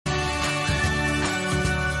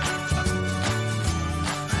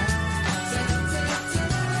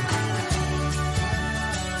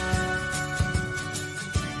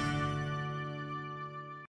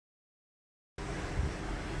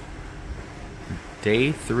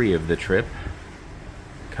Day 3 of the trip,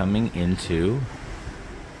 coming into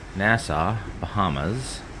Nassau,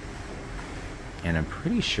 Bahamas, and I'm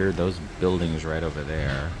pretty sure those buildings right over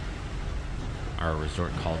there are a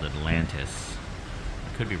resort called Atlantis.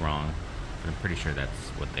 I could be wrong, but I'm pretty sure that's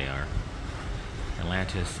what they are.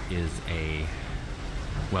 Atlantis is a,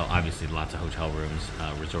 well, obviously lots of hotel rooms,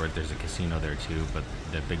 resort. There's a casino there too, but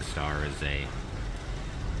the big star is a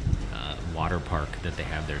water park that they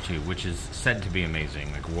have there too, which is said to be amazing,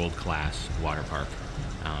 like world-class water park.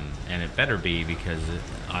 And it better be, because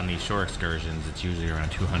on these shore excursions it's usually around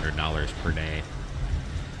 $200 per day.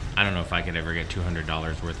 I don't know if I could ever get $200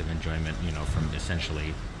 worth of enjoyment, you know, from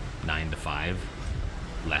essentially 9 to 5.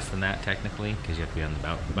 Less than that technically, because you have to be on the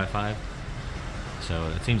boat by 5. So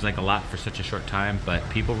it seems like a lot for such a short time, but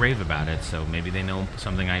people rave about it, so maybe they know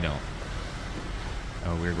something I don't.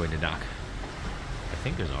 Oh, we're going to dock. I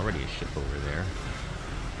think there's already a ship over there.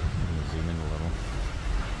 Let me zoom in a little.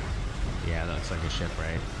 Yeah, that looks like a ship,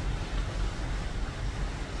 right?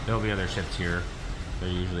 There'll be other ships here. There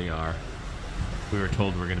usually are. We were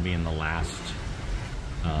told we're going to be in the last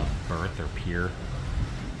berth or pier,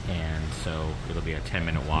 and so it'll be a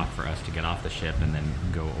 10-minute walk for us to get off the ship and then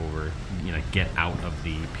go over, you know, get out of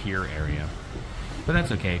the pier area. But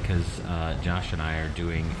that's okay, because Josh and I are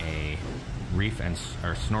doing a reef and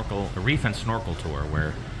snorkel tour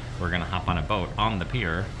where we're going to hop on a boat on the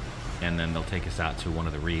pier, and then they'll take us out to one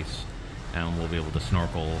of the reefs, and we'll be able to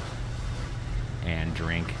snorkel and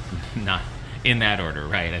drink. Not in that order,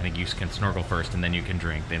 right? I think you can snorkel first and then you can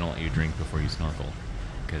drink. They don't let you drink before you snorkel,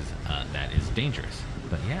 because that is dangerous.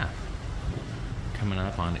 But yeah, coming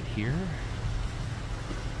up on it here,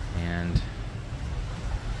 and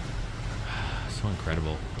so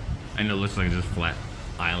incredible. I know it looks like just flat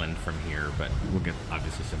island from here, but we'll get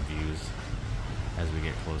obviously some views as we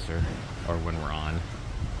get closer, or when we're on.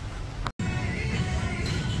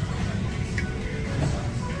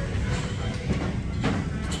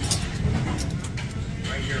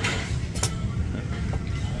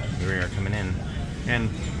 Here we are coming in, and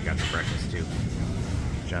we got the breakfast too.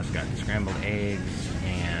 Josh got scrambled eggs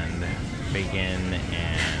and bacon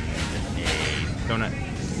and a donut.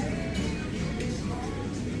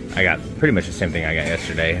 I got pretty much the same thing I got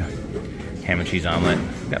yesterday. Ham and cheese omelet.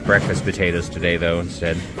 Got breakfast potatoes today though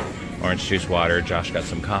instead. Orange juice water. Josh got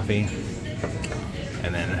some coffee.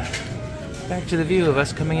 And then back to the view of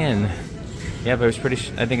us coming in. Yeah, but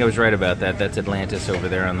I think I was right about that. That's Atlantis over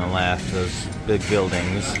there on the left, those big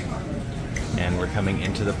buildings. And we're coming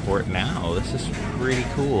into the port now. This is pretty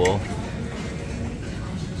cool.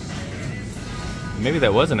 Maybe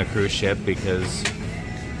that wasn't a cruise ship, because,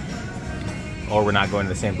 or we're not going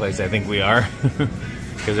to the same place I think we are.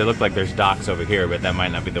 Because it looked like there's docks over here, but that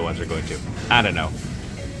might not be the ones we're going to. I don't know.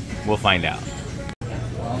 We'll find out.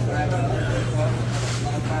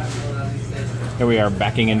 Here we are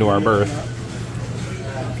backing into our berth.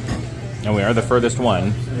 And we are the furthest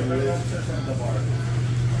one.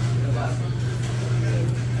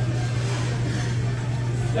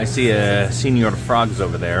 I see senior frogs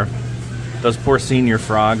over there. Those poor senior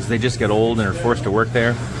frogs, they just get old and are forced to work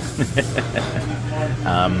there.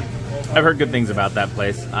 I've heard good things about that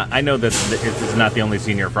place. I know that this is not the only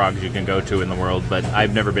senior frogs you can go to in the world, but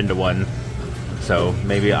I've never been to one. So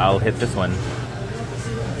maybe I'll hit this one.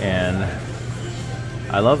 And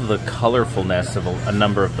I love the colorfulness of a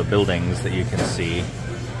number of the buildings that you can see.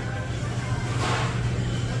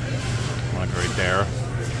 Like right there.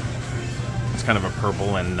 It's kind of a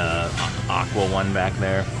purple and aqua one back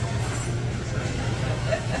there.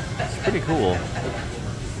 It's pretty cool.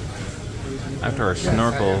 After our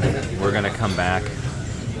snorkel, we're going to come back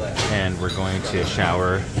and we're going to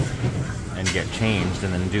shower and get changed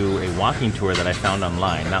and then do a walking tour that I found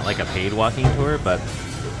online. Not like a paid walking tour, but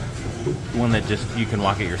one that just you can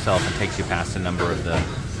walk it yourself and takes you past a number of the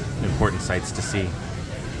important sites to see.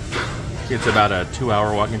 It's about a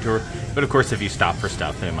 2-hour walking tour, but of course if you stop for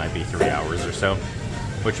stuff then it might be 3 hours or so,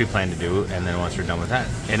 which we plan to do. And then once you're done with that,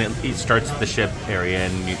 and it starts at the ship area,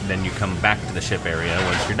 and then you come back to the ship area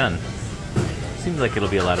once you're done. Seems like it'll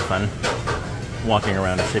be a lot of fun. Walking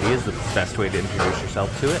around a city is the best way to introduce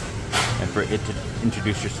yourself to it, and for it to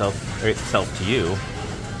introduce itself to you.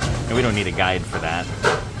 And we don't need a guide for that.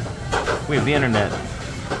 We have the internet.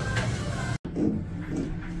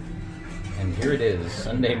 And here it is,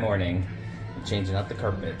 Sunday morning, changing out the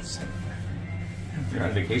carpets. If you're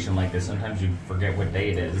on vacation like this, sometimes you forget what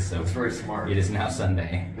day it is. So it's very smart. It is now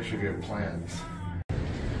Sunday. I should get plans.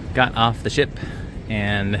 Got off the ship,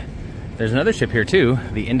 and there's another ship here too,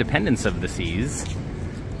 the Independence of the Seas.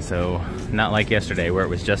 So not like yesterday where it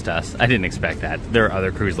was just us. I didn't expect that. There are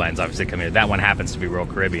other cruise lines obviously coming in. That one happens to be Royal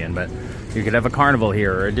Caribbean, but you could have a Carnival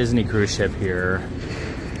here or a Disney cruise ship here.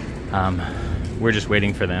 We're just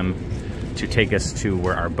waiting for them to take us to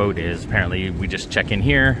where our boat is. Apparently we just check in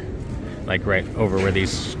here, like right over where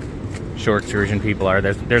these shore excursion people are.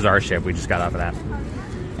 There's our ship. We just got off of that.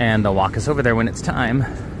 And they'll walk us over there when it's time.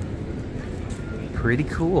 Pretty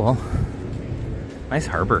cool. Nice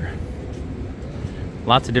harbor.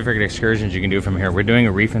 Lots of different excursions you can do from here. We're doing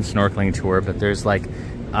a reef and snorkeling tour, but there's like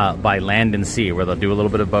by land and sea where they'll do a little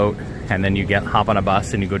bit of boat and then you hop on a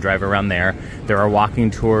bus and you go drive around there. There are walking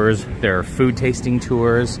tours, there are food tasting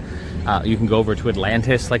tours. You can go over to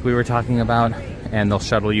Atlantis like we were talking about and they'll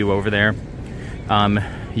shuttle you over there.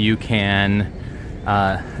 You can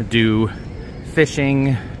do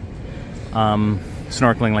fishing,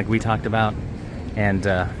 snorkeling like we talked about, and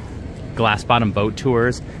glass bottom boat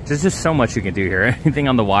tours. There's just so much you can do here. Anything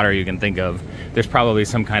on the water you can think of, there's probably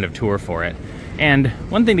some kind of tour for it. And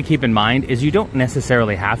one thing to keep in mind is you don't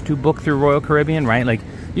necessarily have to book through Royal Caribbean, right? Like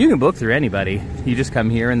you can book through anybody. You just come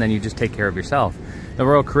here and then you just take care of yourself. The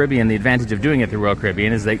Royal Caribbean, the advantage of doing it through Royal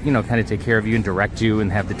Caribbean is they, you know, kind of take care of you and direct you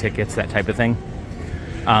and have the tickets, that type of thing.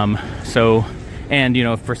 And you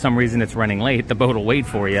know, if for some reason it's running late, the boat will wait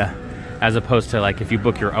for you, as opposed to like if you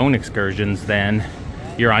book your own excursions, then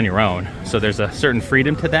you're on your own. So there's a certain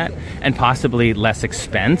freedom to that and possibly less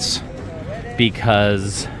expense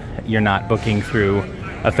because you're not booking through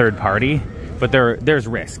a third party, but there's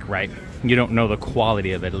risk, right? You don't know the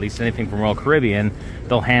quality of it. At least anything from Royal Caribbean,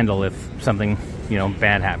 they'll handle if something, you know,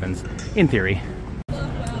 bad happens, in theory.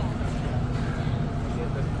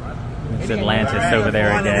 It's Atlantis over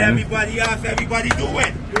there again. Everybody else, everybody do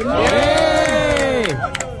it. Yay!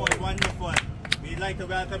 Wonderful. We'd like to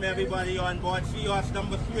welcome everybody on board Sea Horse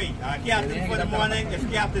number 3. Our captain for the morning is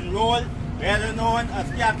Captain Roll, better known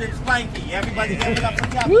as Captain Spanky. Everybody give it up for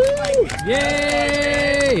Captain Spanky.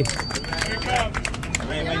 Yay!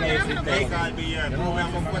 I'll be your crew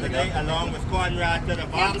member for the day, along with Conrad to the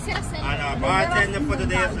back. And our bartender for the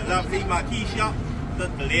day is the lovely Makisha, the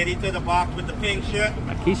lady to the back with the pink shirt.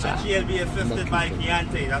 Makisha. And she'll be assisted by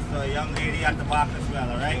Chianti. That's the young lady at the back as well,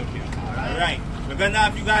 alright? Alright. We're gonna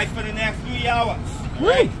have you guys for the next 3 hours.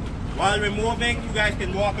 Alright? While we're moving, you guys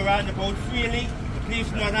can walk around the boat freely. Please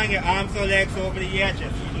do not hang your arms or legs over the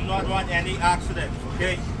edges. We do not want any accidents,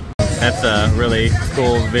 okay? That's a really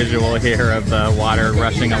cool visual here of the water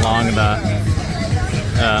rushing along the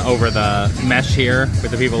over the mesh here with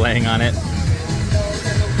the people laying on it.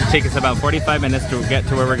 Take us about 45 minutes to get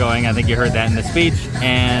to where we're going. I think you heard that in the speech.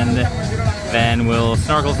 And then we'll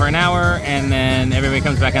snorkel for an hour and then everybody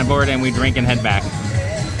comes back on board and we drink and head back.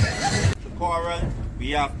 The coral, we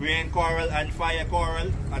have green coral and fire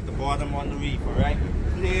coral at the bottom on the reef, alright?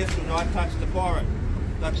 Please do not touch the coral.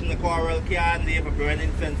 Touching the coral can leave a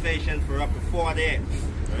burning sensation for up to 4 days,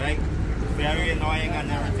 alright? Very annoying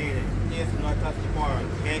and irritating. Please do not touch the coral,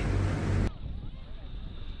 okay?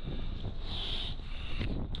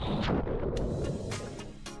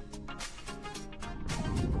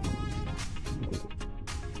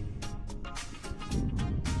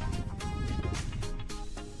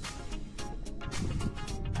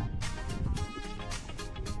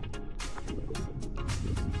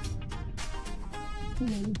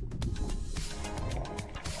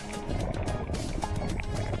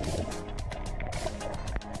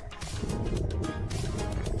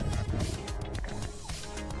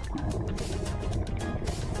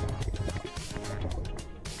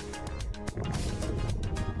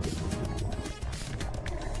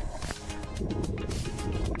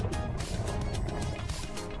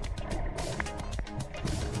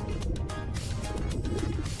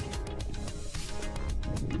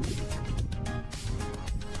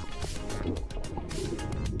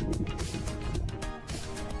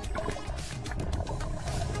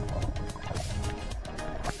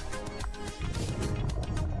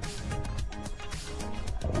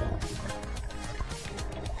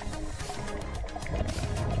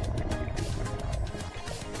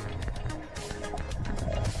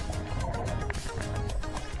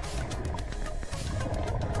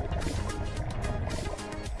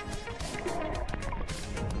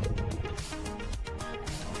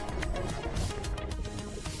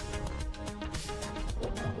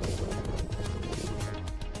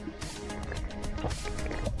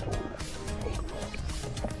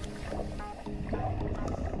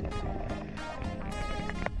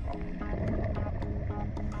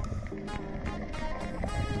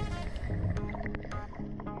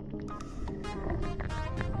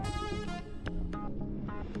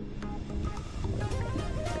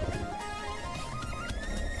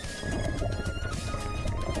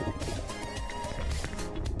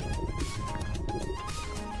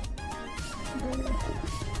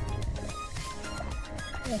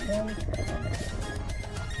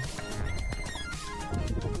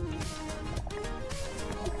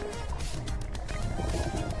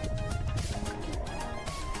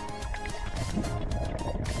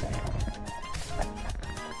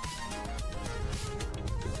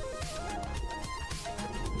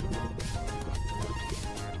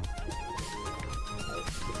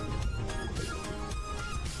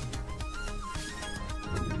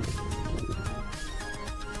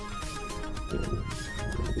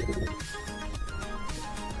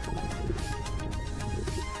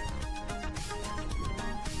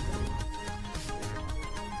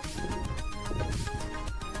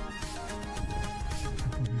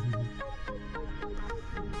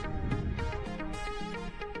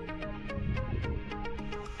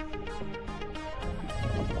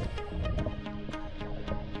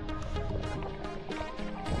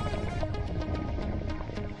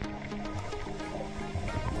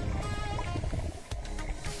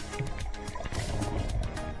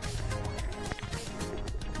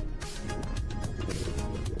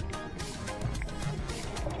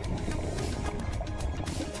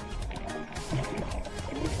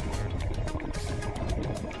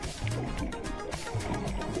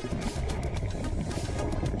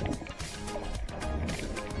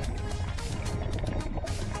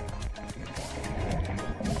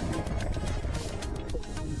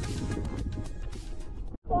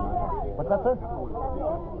 What's that, sir?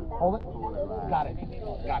 Hold it. Got it.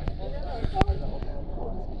 Got it.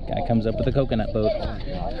 Guy comes up with a coconut boat.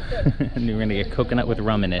 And we're gonna get coconut with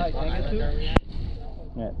rum in it.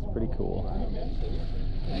 Yeah, it's pretty cool.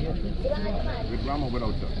 With rum or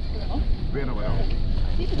without, sir? With or without?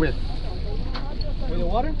 With. With the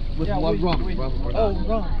water? With yeah, rum. Rum. Oh,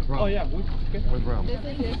 rum. Oh, yeah. Okay. With rum. This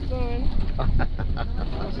is your spoon.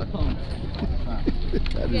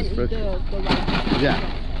 That is fresh. Yeah.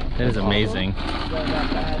 That is amazing. So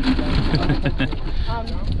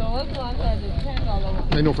what's one that is $10 one?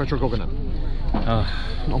 I know fresh coconut.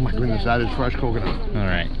 Oh my goodness, that is fresh coconut. All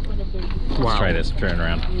right. Wow. Let's try this. Turn it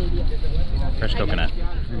around. Fresh coconut.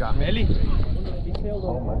 You got me. Really?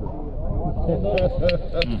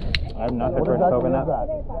 I've not had fresh coconut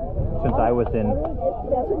since I was in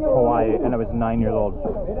Hawaii and I was 9 years old.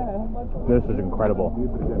 This is incredible.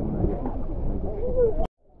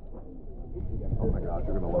 Oh my gosh,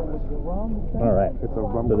 you're gonna love this. All right. It's a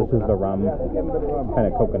rum. So this is the rum kind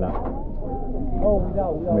of coconut.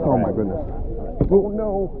 Oh my goodness. Oh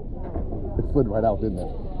no. It slid right out, didn't it?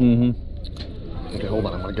 Mm-hmm. Okay, hold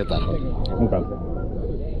on, I'm gonna get that out. Okay.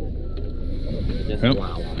 Nope.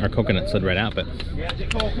 Our coconut slid right out, but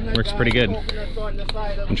works pretty good.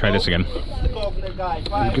 And try this again.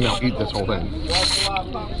 You can now eat this whole thing.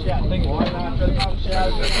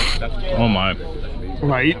 Oh my.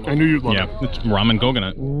 Right? I knew you'd love it. Yeah, it's rum and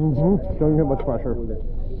coconut. Mm-hmm. Don't get much pressure.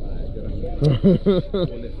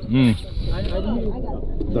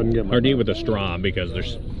 Doesn't get much. Hard to eat with a straw because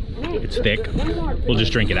it's thick. We'll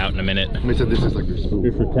just drink it out in a minute. They said this is like your spoon.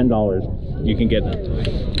 Here for $10, you can get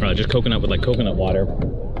just coconut with like coconut water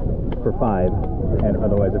for $5, and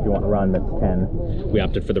otherwise if you want rum, that's $10. We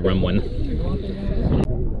opted for the rum one.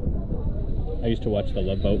 I used to watch The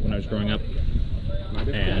Love Boat when I was growing up,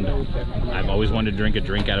 and I've always wanted to drink a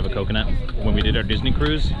drink out of a coconut. When we did our Disney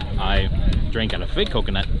cruise, I drank out of fake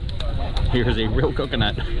coconut. Here's a real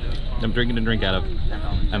coconut I'm drinking a drink out of.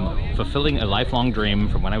 I'm fulfilling a lifelong dream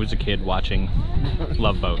from when I was a kid watching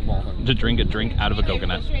Love Boat, to drink a drink out of a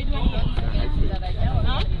coconut.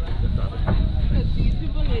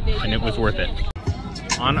 And it was worth it.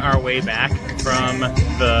 On our way back from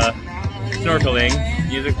the snorkeling,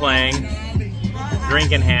 music playing,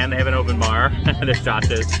 drink in hand. They have an open bar. There's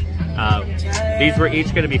Josh's. These were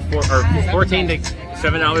each going to be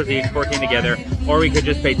 $7 each, 14 together, or we could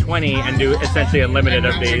just pay 20 and do essentially unlimited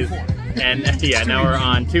of these. And yeah, now we're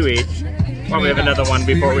on 2 each. Or we have another one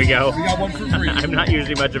before we go. I'm not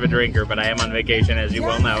usually much of a drinker, but I am on vacation, as you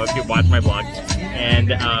well know if you've watched my vlog. And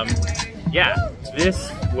yeah,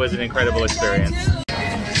 this was an incredible experience.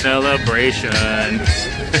 Celebration.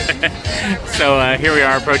 So here we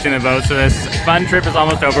are approaching the boat. So this fun trip is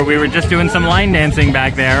almost over. We were just doing some line dancing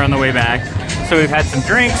back there on the way back. So we've had some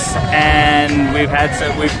drinks, and we've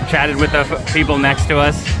chatted with the people next to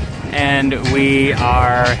us, and we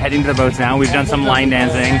are heading to the boats now. We've done some line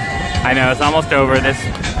dancing. I know it's almost over, this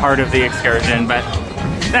part of the excursion, but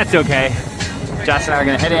that's okay. Josh and I are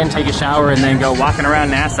gonna head in, take a shower, and then go walking around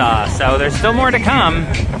Nassau. So there's still more to come,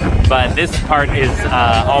 but this part is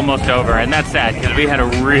almost over, and that's sad because we had a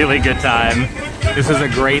really good time. This was a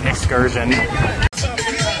great excursion.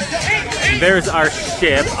 There's our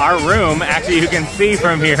ship, our room. Actually, you can see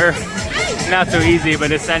from here, not so easy,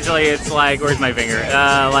 but essentially it's like, where's my finger?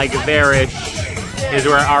 Like there-ish is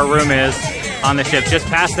where our room is on the ship. Just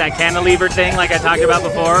past that cantilever thing like I talked about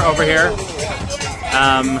before over here.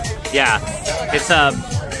 Yeah, it's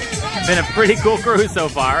been a pretty cool cruise so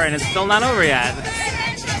far, and it's still not over yet.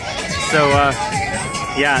 So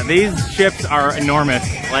yeah, these ships are enormous.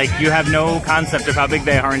 Like, you have no concept of how big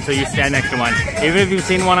they are until you stand next to one. Even if you've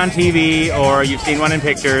seen one on TV or you've seen one in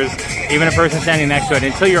pictures, even a person standing next to it,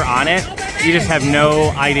 until you're on it, you just have no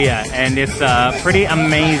idea. And it's pretty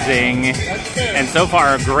amazing, and so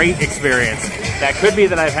far a great experience. That could be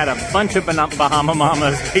that I've had a bunch of Bahama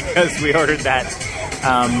Mamas because we ordered that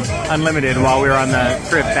unlimited while we were on the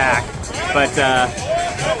trip back. But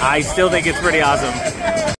I still think it's pretty awesome.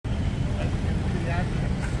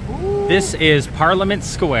 This is Parliament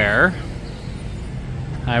Square.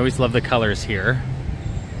 I always love the colors here.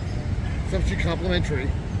 It's actually complimentary.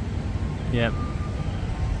 Yep.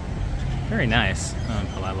 Very nice. I'll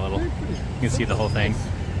pull out a little. You can see the whole thing.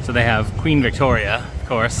 So they have Queen Victoria, of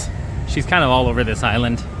course. She's kind of all over this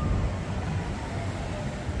island.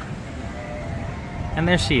 And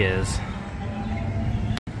there she is.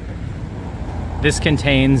 This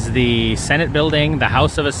contains the Senate building, the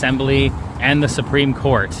House of Assembly, and the Supreme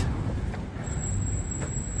Court.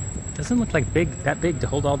 Doesn't look like that big to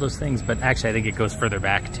hold all those things, but actually I think it goes further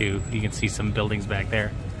back too. You can see some buildings back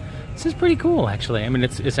there. This is pretty cool, actually. I mean,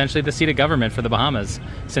 it's essentially the seat of government for the Bahamas,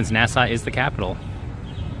 since Nassau is the capital.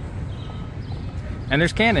 And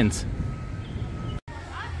there's cannons.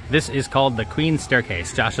 This is called the Queen's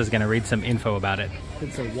Staircase. Josh is going to read some info about it.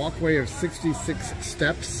 It's a walkway of 66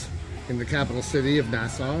 steps in the capital city of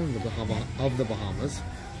Nassau, of the Bahamas,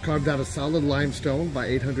 carved out of solid limestone by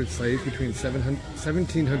 800 slaves between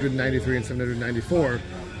 1793 and 1794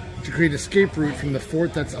 to create an escape route from the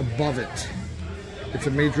fort that's above it. It's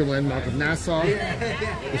a major landmark of Nassau.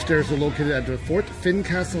 The stairs are located at the Fort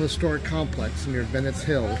Fincastle Historic Complex near Bennett's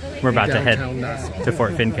Hill. We're about to head Nassau. to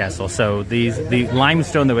Fort Fincastle. So the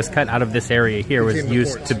limestone that was cut out of this area here was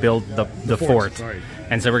used to build the fort. Right.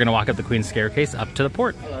 And so we're going to walk up the Queen's Staircase up to the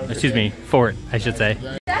port. Excuse me, fort, I should say.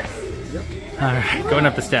 All right, going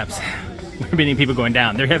up the steps. We're meeting people going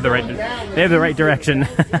down. They have the right direction.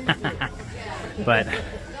 But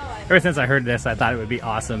ever since I heard this, I thought it would be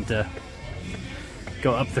awesome to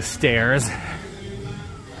go up the stairs.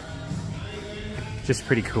 Just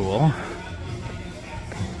pretty cool.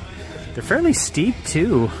 They're fairly steep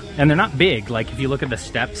too, and they're not big. Like, if you look at the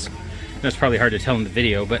steps, and it's probably hard to tell in the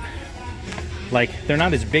video, but like, they're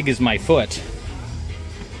not as big as my foot.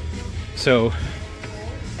 So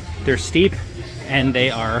they're steep and they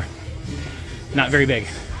are not very big,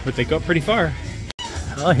 but they go up pretty far.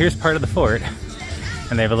 Well, here's part of the fort,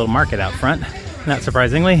 and they have a little market out front, not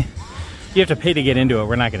surprisingly. You have to pay to get into it.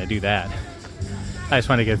 We're not going to do that. I just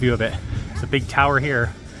want to get a view of it. There's a big tower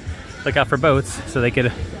here. Look out for boats so they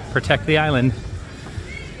could protect the island.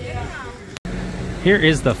 Here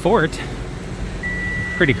is the fort.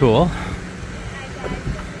 Pretty cool.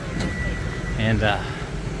 And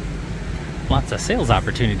lots of sales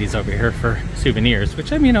opportunities over here for souvenirs,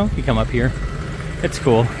 which, you know, if you come up here, it's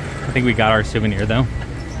cool. I think we got our souvenir though.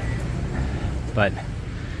 But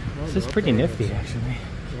this is pretty nifty, actually.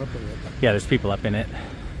 Yeah, there's people up in it.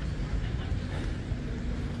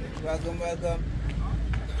 Welcome, welcome.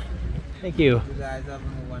 Thank you. You guys having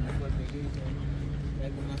a wonderful vacation.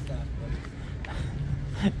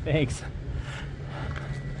 Thanks.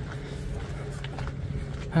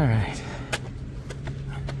 All right.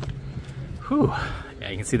 Whew. Yeah,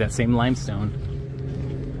 you can see that same limestone.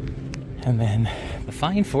 And then the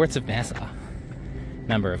fine forts of Nassau.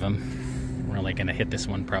 Number of them. We're only gonna hit this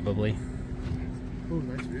one probably. Oh,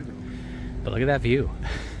 nice view though. But look at that view.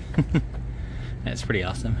 That's pretty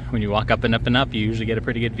awesome. When you walk up and up and up, you usually get a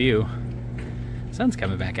pretty good view. Sun's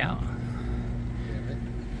coming back out.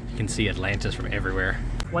 You can see Atlantis from everywhere.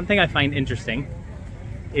 One thing I find interesting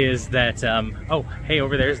is that, oh, hey,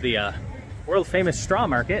 over there's the world famous straw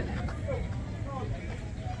market.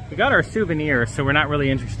 We got our souvenir, so we're not really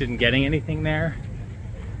interested in getting anything there,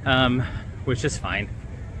 which is fine.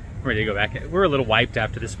 I'm ready to go back. We're a little wiped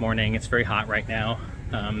after this morning. It's very hot right now.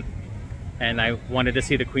 And I wanted to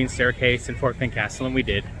see the Queen's Staircase in Fort Fincastle, and we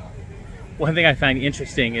did. One thing I find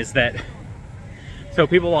interesting is that, so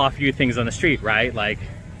people will offer you things on the street, right? Like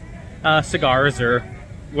cigars or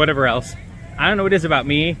whatever else. I don't know what it is about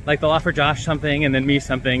me. Like, they'll offer Josh something and then me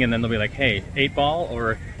something, and then they'll be like, hey, 8-ball,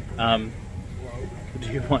 or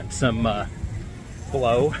do you want some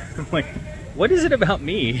blow? I'm like, what is it about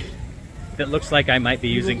me that looks like I might be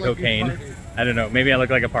using cocaine? I don't know. Maybe I look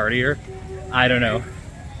like a partier. I don't know.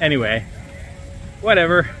 Anyway,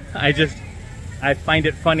 whatever. I find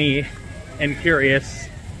it funny and curious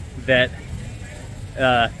that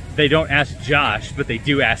they don't ask Josh, but they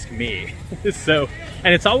do ask me. So,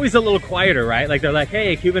 and it's always a little quieter, right? Like they're like,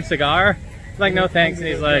 hey, Cuban cigar? I'm like, no thanks. And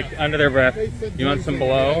he's like, under their breath, you want some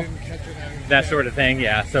below? That sort of thing,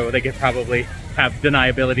 yeah. So they could probably have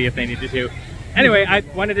deniability if they needed to. Anyway, I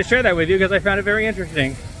wanted to share that with you because I found it very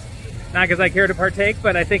interesting. Not because I care to partake,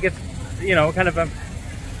 but I think it's, you know, kind of a,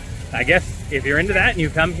 I guess if you're into that and you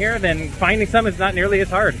come here, then finding some is not nearly as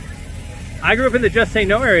hard. I grew up in the Just Say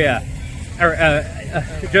No area, or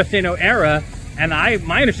Just Say No era, and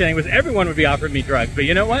my understanding was everyone would be offering me drugs, but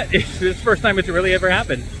you know what? It's the first time it's really ever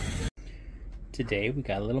happened. Today we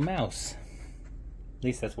got a little mouse. At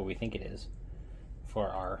least that's what we think it is for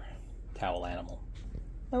our towel animal.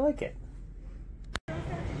 I like it.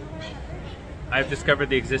 I've discovered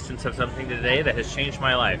the existence of something today that has changed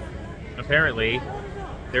my life. Apparently,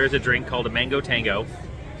 there is a drink called a mango tango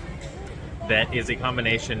that is a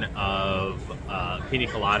combination of pina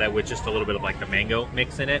colada with just a little bit of like the mango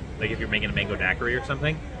mix in it, like if you're making a mango daiquiri or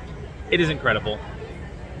something. It is incredible.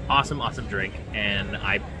 Awesome, awesome drink, and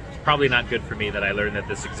it's probably not good for me that I learned that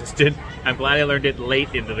this existed. I'm glad I learned it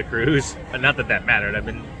late into the cruise, but not that that mattered. I've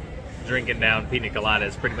been drinking down pina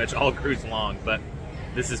coladas pretty much all cruise long, but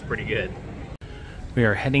this is pretty good. We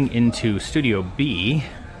are heading into Studio B,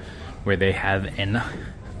 where they have an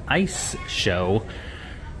ice show.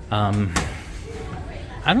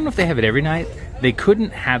 I don't know if they have it every night. They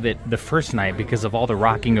couldn't have it the first night because of all the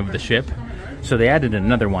rocking of the ship, so they added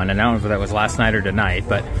another one, and I don't know if that was last night or tonight,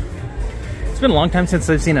 but it's been a long time since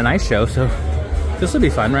I've seen an ice show, so this will be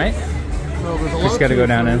fun, right? Well, just gotta go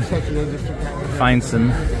down and find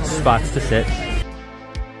some spots to sit.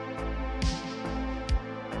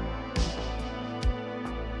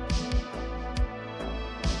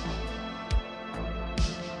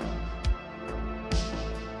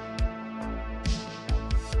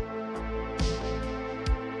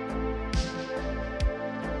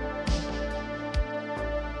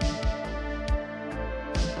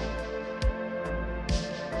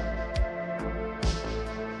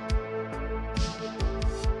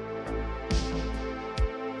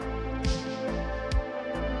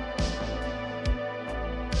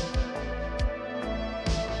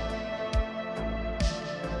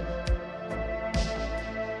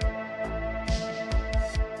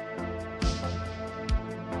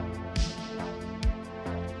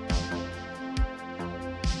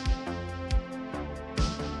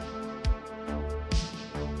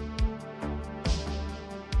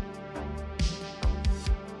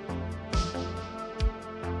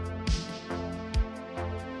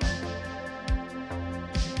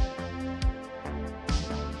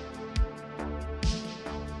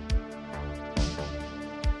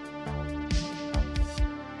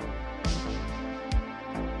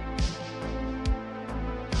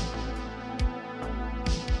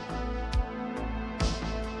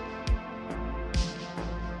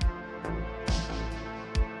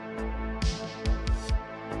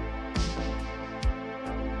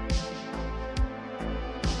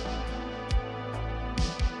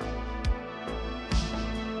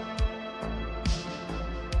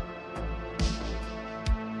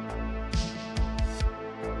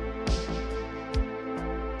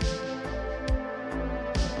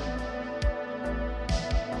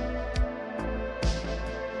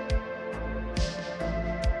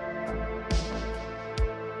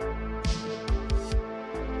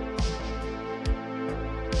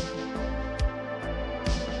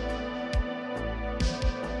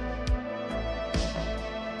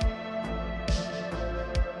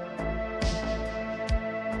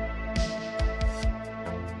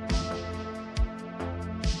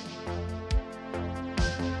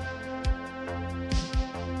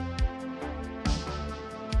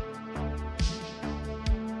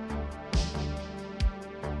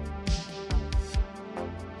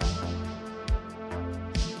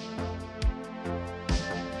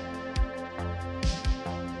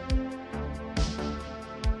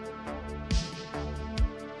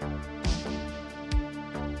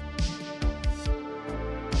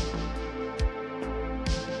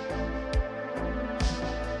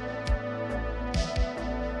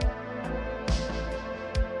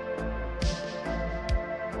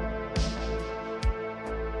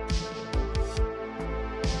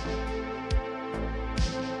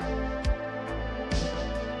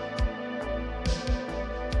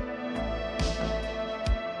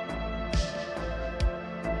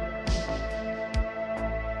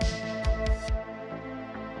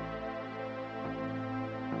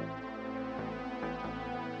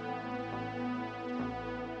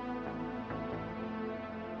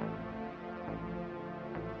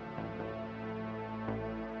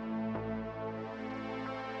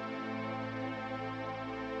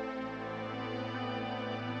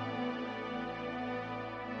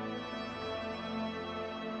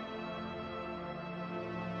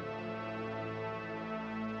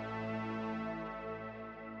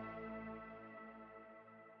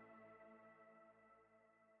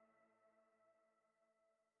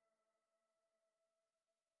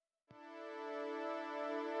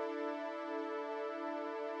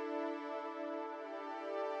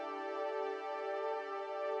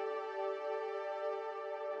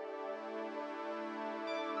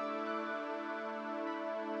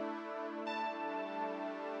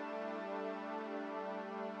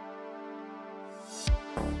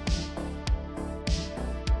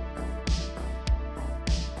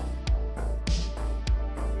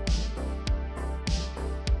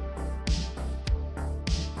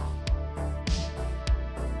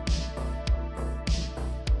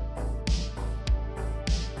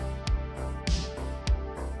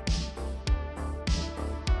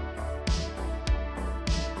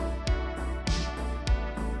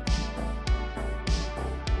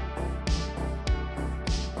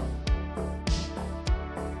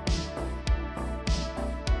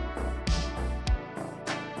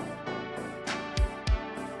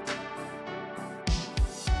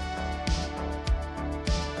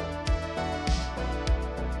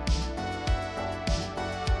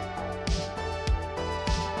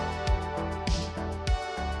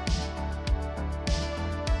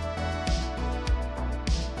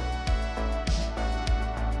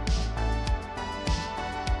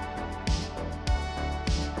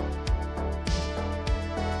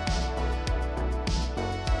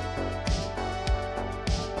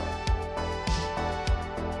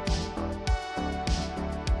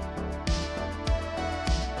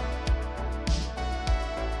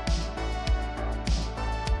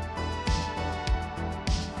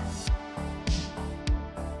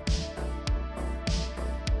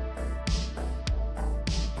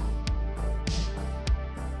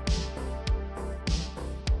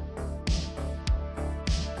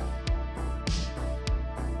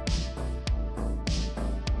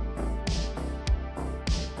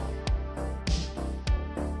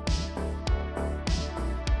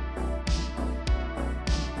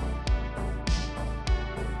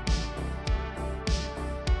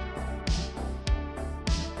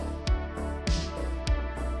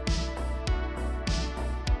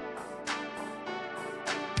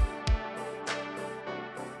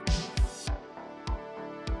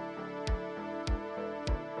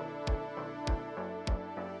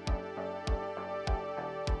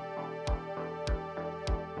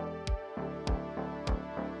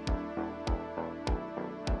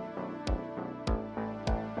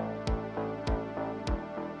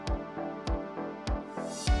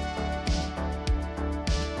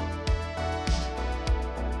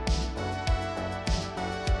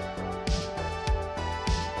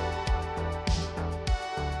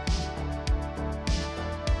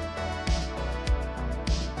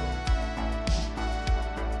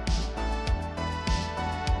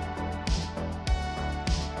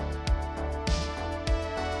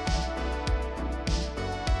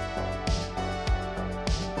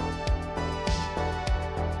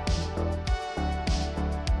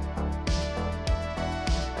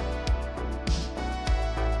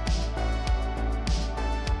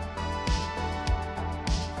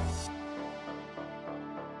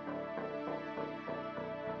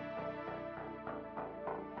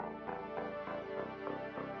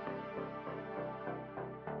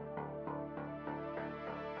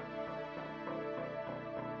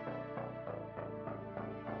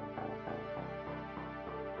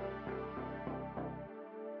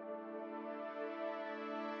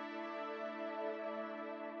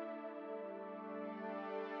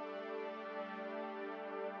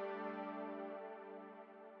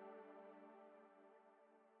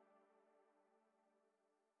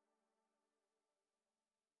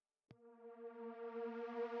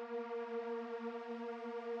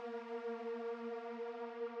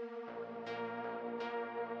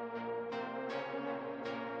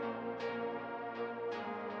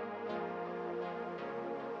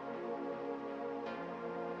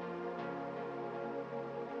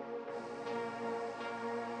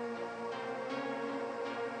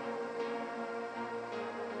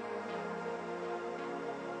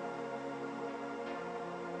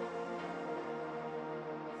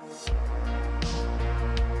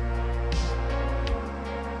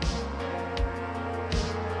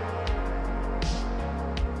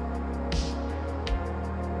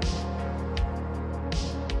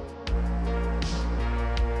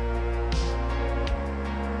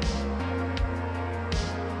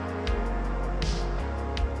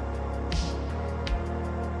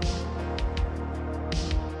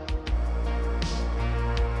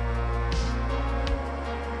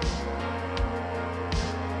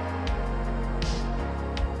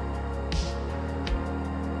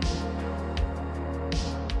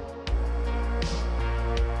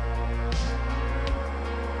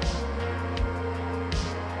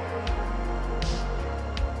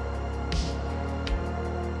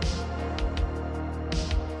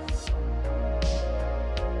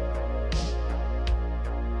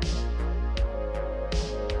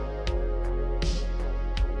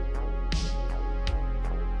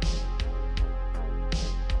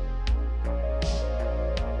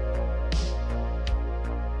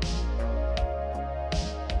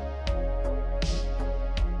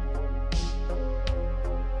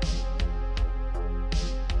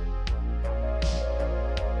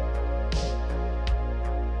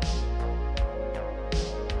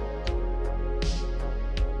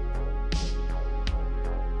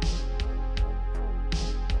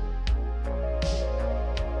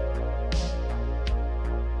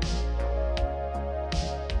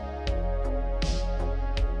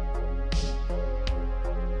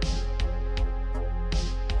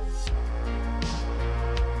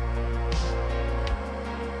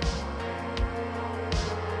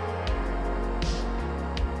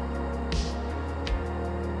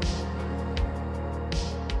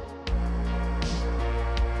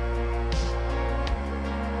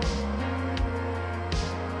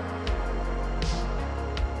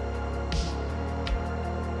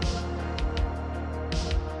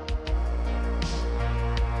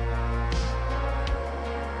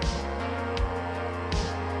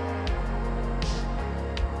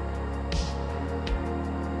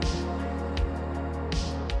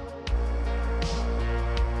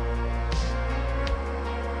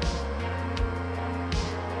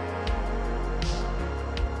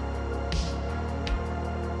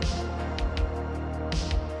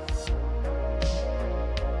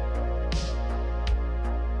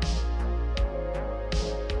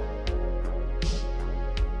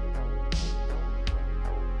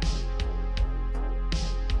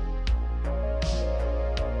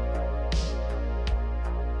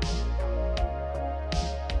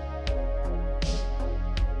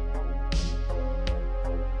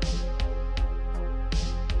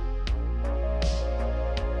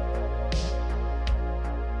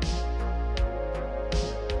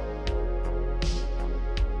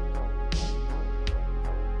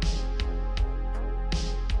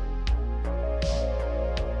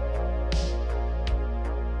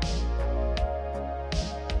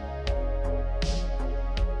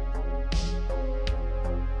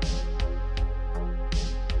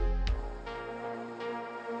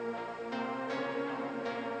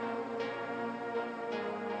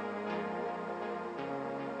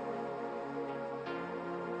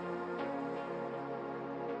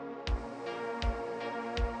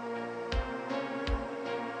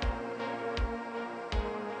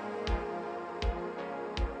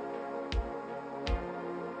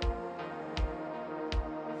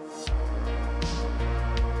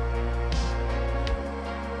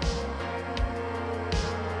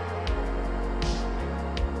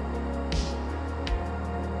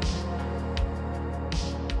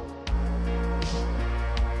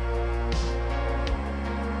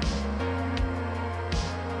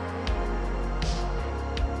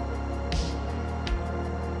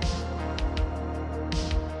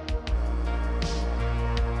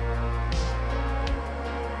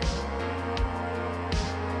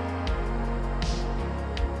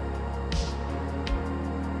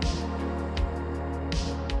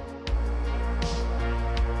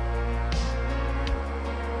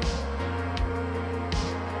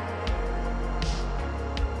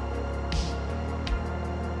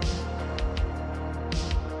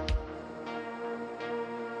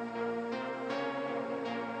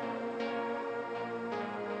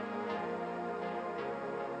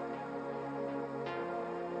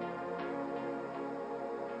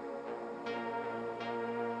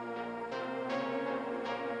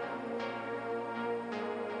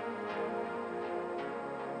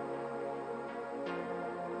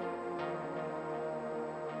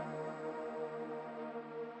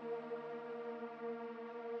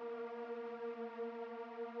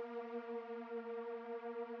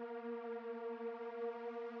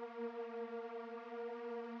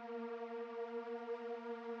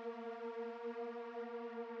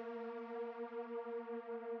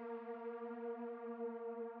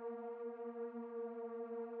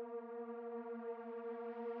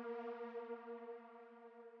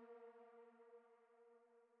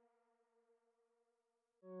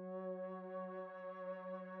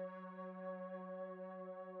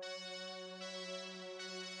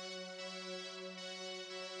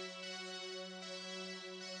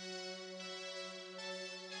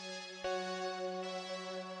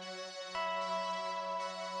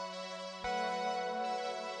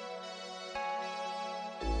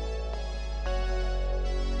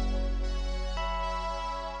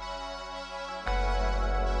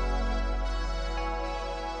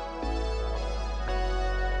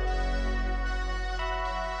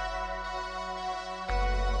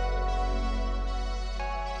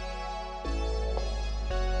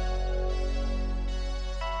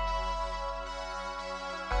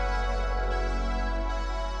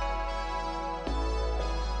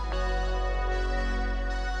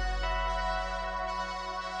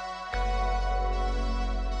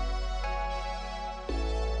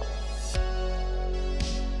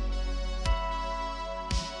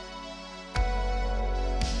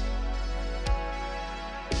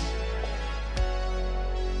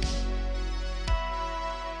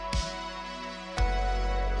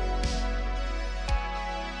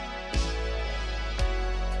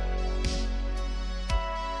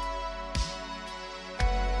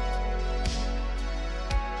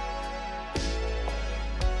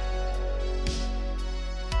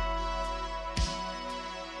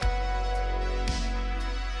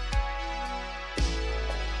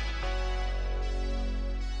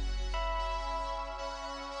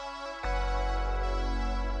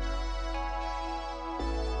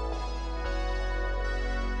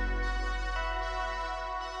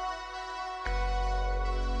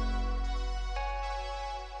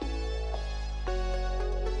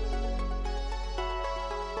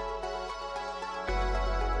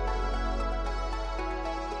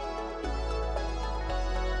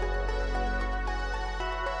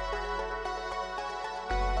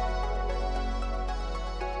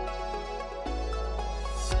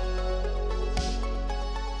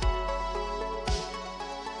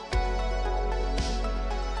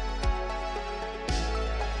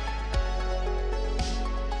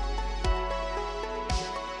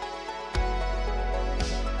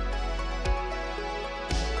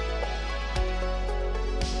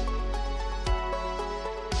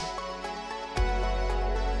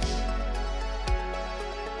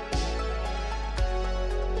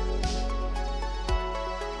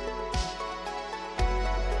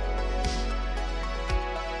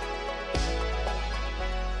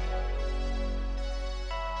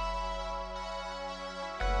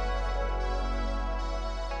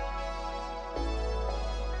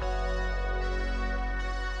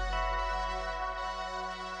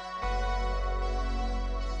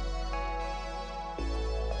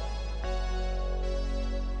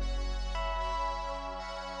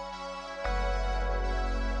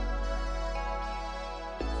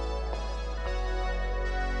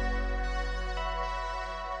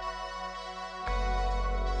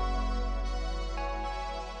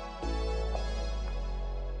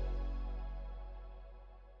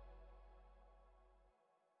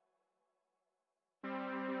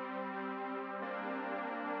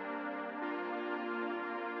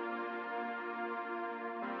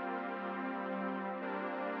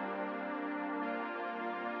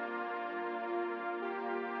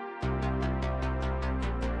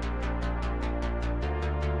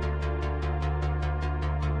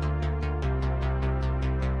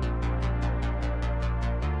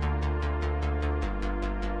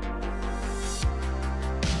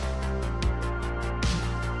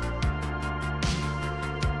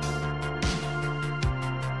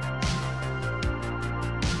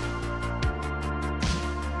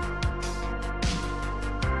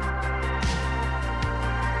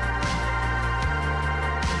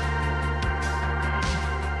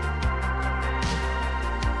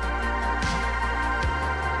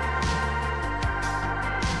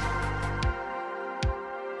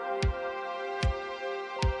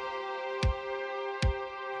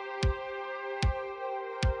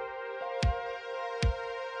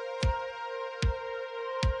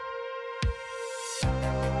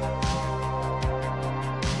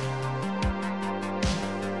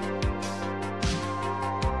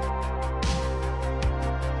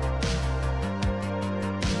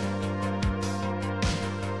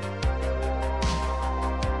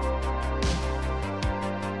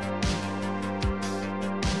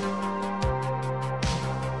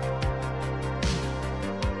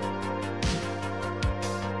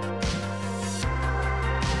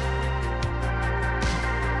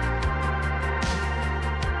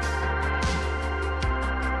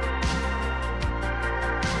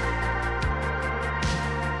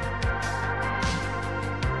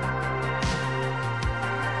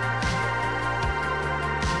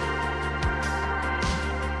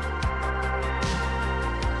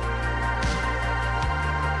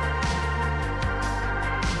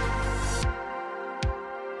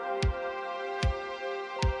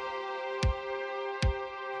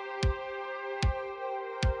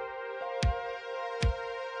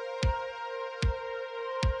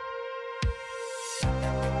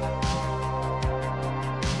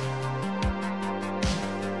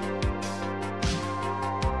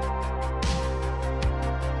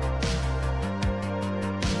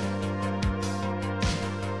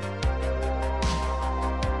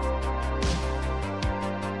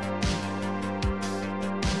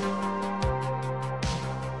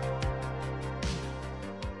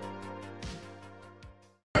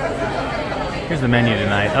 Here's the menu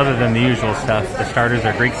tonight. Other than the usual stuff, the starters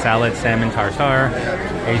are Greek salad, salmon tartare,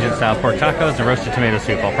 Asian-style pork tacos, and roasted tomato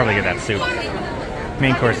soup. I'll probably get that soup.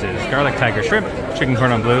 Main courses, garlic tiger shrimp, chicken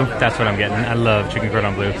cordon bleu. That's what I'm getting. I love chicken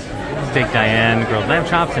cordon bleu. Steak Diane, grilled lamb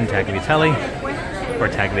chops, and tagliatelle. Or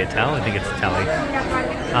tagliatelle, I think it's telly.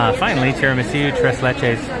 Finally, tiramisu, tres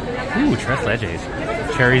leches. Ooh, tres leches.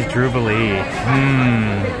 Cherries Jubilee.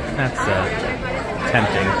 That's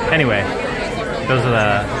tempting. Anyway, those are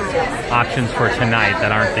the options for tonight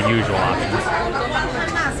that aren't the usual options.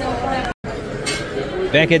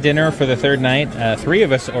 Back at dinner for the third night, 3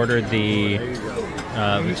 of us ordered the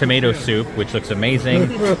tomato soup, which looks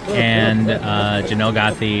amazing, and Janelle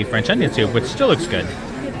got the French onion soup, which still looks good.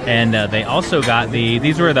 And they also got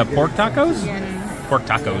these were the pork tacos? Pork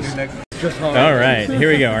tacos. All right,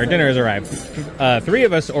 here we go. Our dinner has arrived. 3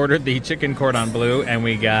 of us ordered the chicken cordon bleu, and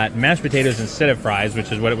we got mashed potatoes instead of fries,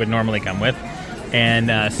 which is what it would normally come with.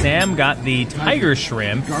 And Sam got the tiger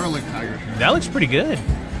shrimp. Garlic tiger shrimp. That looks pretty good.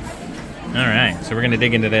 All right, so we're going to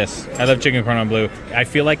dig into this. I love chicken cordon bleu. I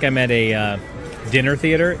feel like I'm at a dinner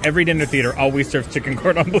theater. Every dinner theater always serves chicken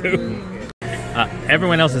cordon bleu.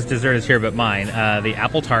 Everyone else's dessert is here but mine. The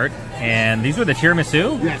apple tart, and these were the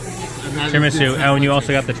tiramisu? Yes. Tiramisu. Oh, and you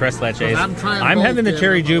also got the tres leches. I'm having the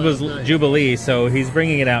cherry jubilee, so he's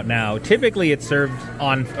bringing it out now. Typically it's served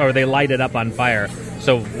on, or they light it up on fire.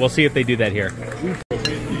 So we'll see if they do that here.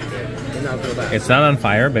 It's not on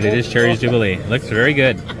fire, but it is cherry jubilee. Looks very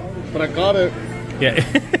good. But I got it. Yeah.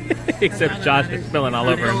 Except Josh is spilling all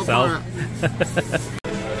over himself.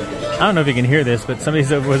 I don't know if you can hear this, but somebody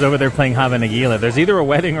was over there playing Hava Nagila. There's either a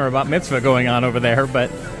wedding or a bat mitzvah going on over there, but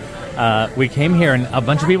we came here and a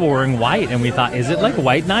bunch of people were wearing white, and we thought, is it like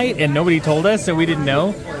white night? And nobody told us, so we didn't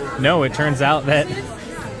know. No, it turns out that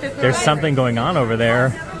there's something going on over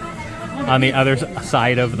there on the other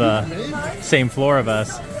side of the same floor of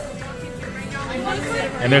us.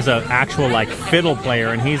 And there's an actual like fiddle player,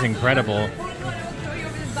 and he's incredible.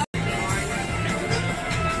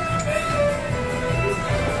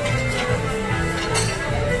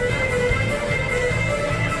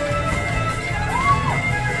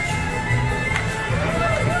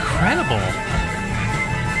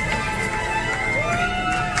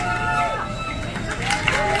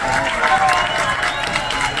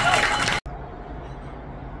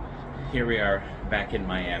 Here we are back in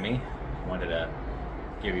Miami. Wanted to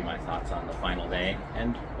give you my thoughts on the final day,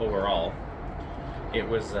 and overall it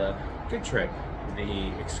was a good trip.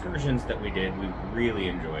 The excursions that we did, we really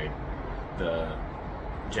enjoyed. The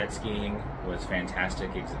jet skiing was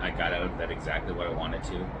fantastic. I got out of that exactly what I wanted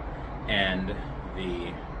to, and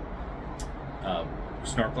the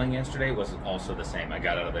snorkeling yesterday was also the same. I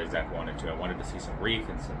got out of it exactly what I wanted to. I wanted to see some reef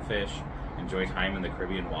and some fish, enjoy time in the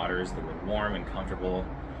Caribbean waters. They were warm and comfortable.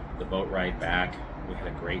 The boat ride back, we had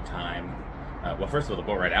a great time. Well, first of all, the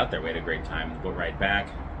boat ride out there, we had a great time. The boat ride back,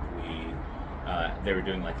 they were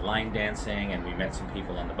doing like line dancing, and we met some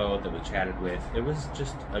people on the boat that we chatted with. It was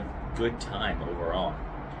just a good time overall.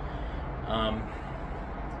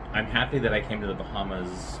 I'm happy that I came to the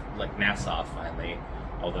Bahamas, like Nassau finally,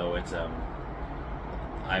 although it's,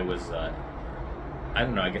 I was, I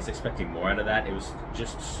don't know, I guess expecting more out of that. It was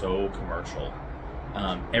just so commercial.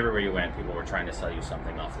 Everywhere you went, people were trying to sell you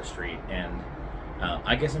something off the street, and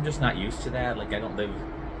I guess I'm just not used to that. Like, I don't live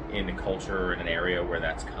in a culture or in an area where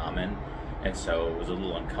that's common, and so it was a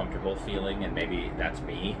little uncomfortable feeling, and maybe that's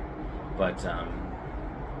me, but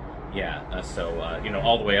yeah, so you know,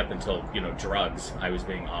 all the way up until, you know, drugs I was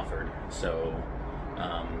being offered, so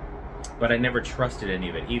but I never trusted any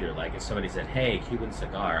of it either. Like, if somebody said, hey, Cuban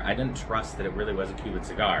cigar, I didn't trust that it really was a Cuban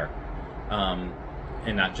cigar,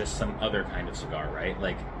 and not just some other kind of cigar, right?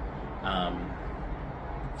 Like,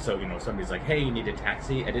 so, you know, somebody's like, hey, you need a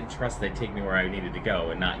taxi? I didn't trust they'd take me where I needed to go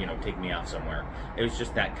and not, you know, take me off somewhere. It was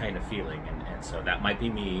just that kind of feeling, and so that might be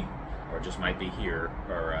me, or just might be here,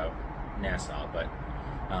 or Nassau, but,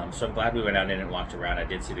 so I'm glad we went out in and walked around. I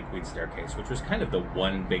did see the Queen's Staircase, which was kind of the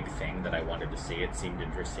one big thing that I wanted to see. It seemed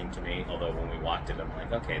interesting to me, although when we walked it, I'm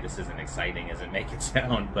like, okay, this isn't exciting as it make it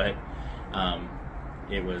sound, but,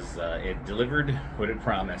 it was, it delivered what it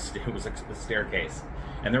promised. It was a staircase.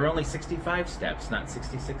 And there were only 65 steps, not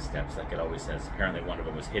 66 steps like it always says. Apparently one of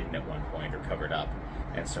them was hidden at one point or covered up.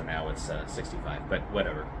 And so now it's 65, but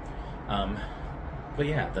whatever. But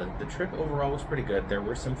yeah, the trip overall was pretty good. There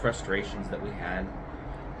were some frustrations that we had.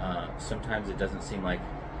 Sometimes it doesn't seem like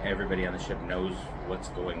everybody on the ship knows what's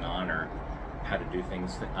going on or how to do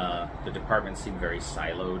things. The departments seem very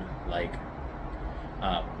siloed. Like,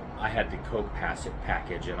 I had the Coke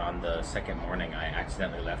package, and on the second morning I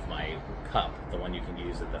accidentally left my cup, the one you can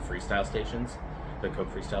use at the freestyle stations, the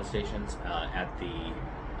Coke freestyle stations, at the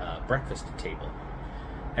breakfast table.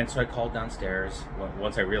 And so I called downstairs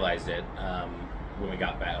once I realized it, when we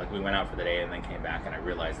got back. Like, we went out for the day and then came back, and I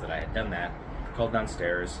realized that I had done that. Called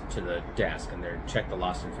downstairs to the desk, and they checked the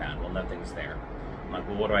lost and found. Well, nothing's there. I'm like,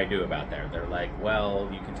 well, what do I do about that? They're like, well,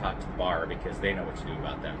 you can talk to the bar because they know what to do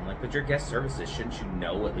about that. I'm like, but your guest services, shouldn't you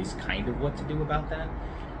know at least kind of what to do about that?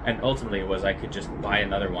 And ultimately it was I could just buy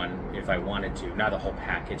another one if I wanted to, not a whole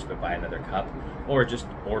package, but buy another cup, or just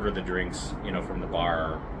order the drinks, you know, from the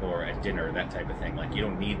bar or at dinner, that type of thing. Like, you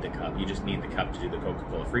don't need the cup, you just need the cup to do the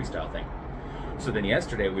Coca-Cola freestyle thing. So then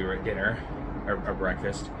yesterday we were at dinner, or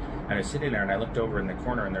breakfast, and I was sitting there and I looked over in the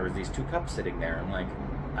corner and there was these 2 cups sitting there. I'm like,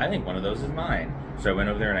 I think one of those is mine. So I went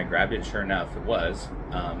over there and I grabbed it, and sure enough, it was.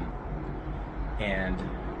 And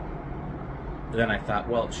then I thought,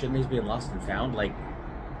 well, shouldn't these be in lost and found? Like,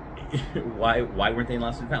 why weren't they in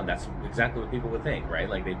lost and found? That's exactly what people would think, right?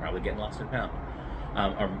 Like, they'd probably get lost and found.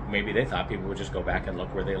 Or maybe they thought people would just go back and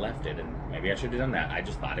look where they left it, and maybe I should have done that. I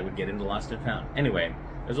just thought it would get into lost and found. Anyway,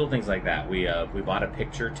 there's little things like that. We bought a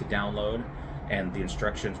picture to download, and the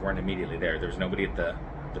instructions weren't immediately there. There was nobody at the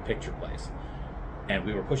picture place. And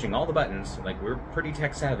we were pushing all the buttons, like, we were pretty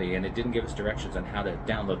tech savvy, and it didn't give us directions on how to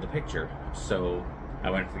download the picture. So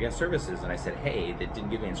I went to the guest services and I said, hey, they didn't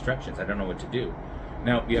give me instructions, I don't know what to do.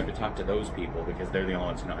 Now, you have to talk to those people because they're the only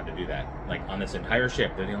ones who know how to do that. Like, on this entire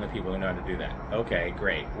ship, they're the only people who know how to do that. Okay,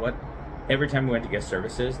 great. Every time we went to guest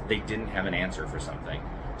services, they didn't have an answer for something.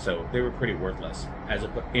 So they were pretty worthless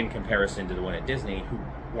in comparison to the one at Disney, who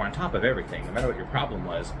were on top of everything. No matter what your problem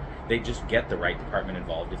was, they'd just get the right department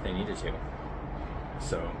involved if they needed to.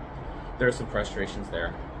 So there are some frustrations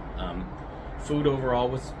there. Food overall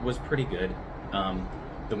was pretty good.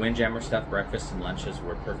 The Windjammer stuff, breakfasts and lunches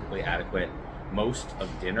were perfectly adequate. Most of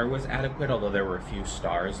dinner was adequate, although there were a few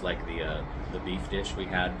stars, like the beef dish we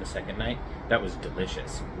had the second night. That was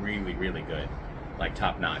delicious, really, really good, like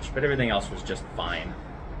top notch. But everything else was just fine,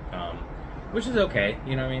 which is okay.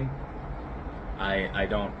 You know what I mean? I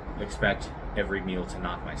don't expect every meal to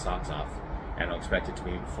knock my socks off. I don't expect it to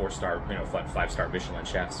be 4-star, 5-star Michelin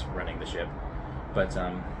chefs running the ship, but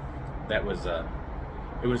that was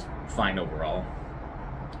it was fine overall.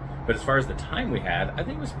 But as far as the time we had, I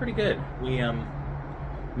think it was pretty good. We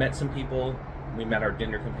met some people. We met our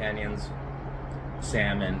dinner companions,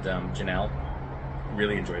 Sam and Janelle.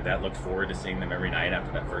 Really enjoyed that. Looked forward to seeing them every night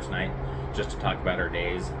after that first night, just to talk about our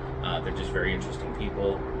days. They're just very interesting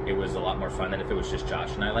people. It was a lot more fun than if it was just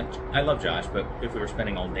Josh. And I love Josh, but if we were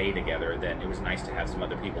spending all day together, then it was nice to have some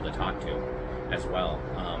other people to talk to as well.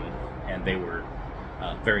 And they were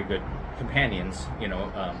very good companions,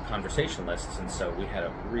 conversationalists, and so we had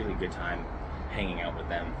a really good time hanging out with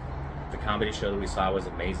them. The comedy show that we saw was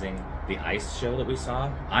amazing. The ice show that we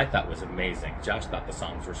saw, I thought was amazing. Josh thought the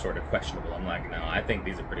songs were sort of questionable. I'm like, no, I think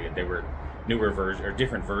these are pretty good. They were newer versions, or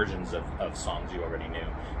different versions of songs you already knew.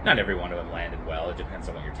 Not every one of them landed well. It depends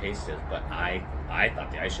on what your taste is, but I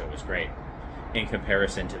thought the ice show was great. In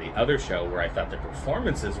comparison to the other show, where I thought the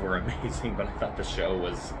performances were amazing, but I thought the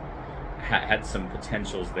show had some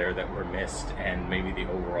potentials there that were missed, and maybe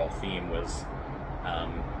the overall theme was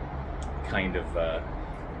kind of,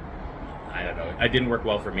 I don't know, it didn't work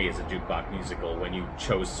well for me as a jukebox musical when you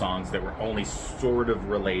chose songs that were only sort of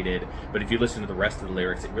related, but if you listen to the rest of the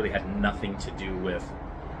lyrics, it really had nothing to do with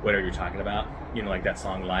whatever you're talking about. Like that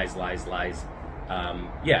song, Lies, Lies, Lies.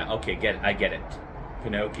 Yeah, okay, I get it.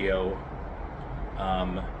 Pinocchio,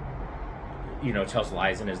 tells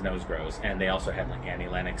lies and his nose grows, and they also had like Annie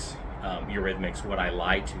Lennox, Eurythmics, Would I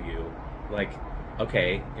Lie to You? Like,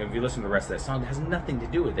 okay, if you listen to the rest of that song, it has nothing to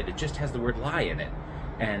do with it. It just has the word lie in it.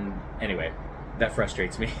 And anyway, that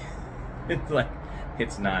frustrates me. It's like,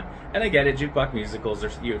 it's not. And I get it, jukebox musicals,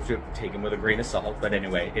 you have to take them with a grain of salt, but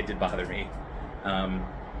anyway, it did bother me.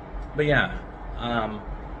 But yeah,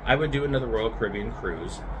 I would do another Royal Caribbean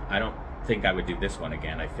cruise. I don't think I would do this one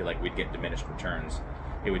again. I feel like we'd get diminished returns.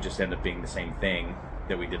 It would just end up being the same thing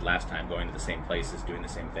that we did last time, going to the same places, doing the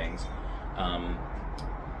same things.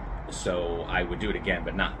 So I would do it again,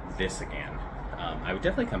 but not this again. I would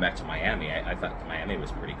definitely come back to Miami. I thought Miami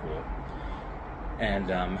was pretty cool.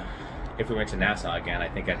 And if we went to Nassau again, I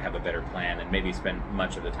think I'd have a better plan and maybe spend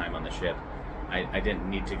much of the time on the ship. I didn't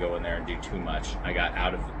need to go in there and do too much. I got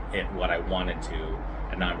out of it what I wanted to,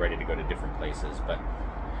 and now I'm ready to go to different places. But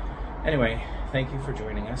anyway, thank you for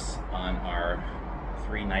joining us on our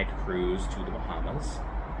 3-night cruise to the Bahamas.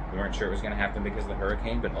 We weren't sure it was going to happen because of the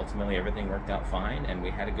hurricane, but ultimately everything worked out fine, and we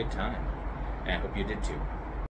had a good time. And I hope you did too.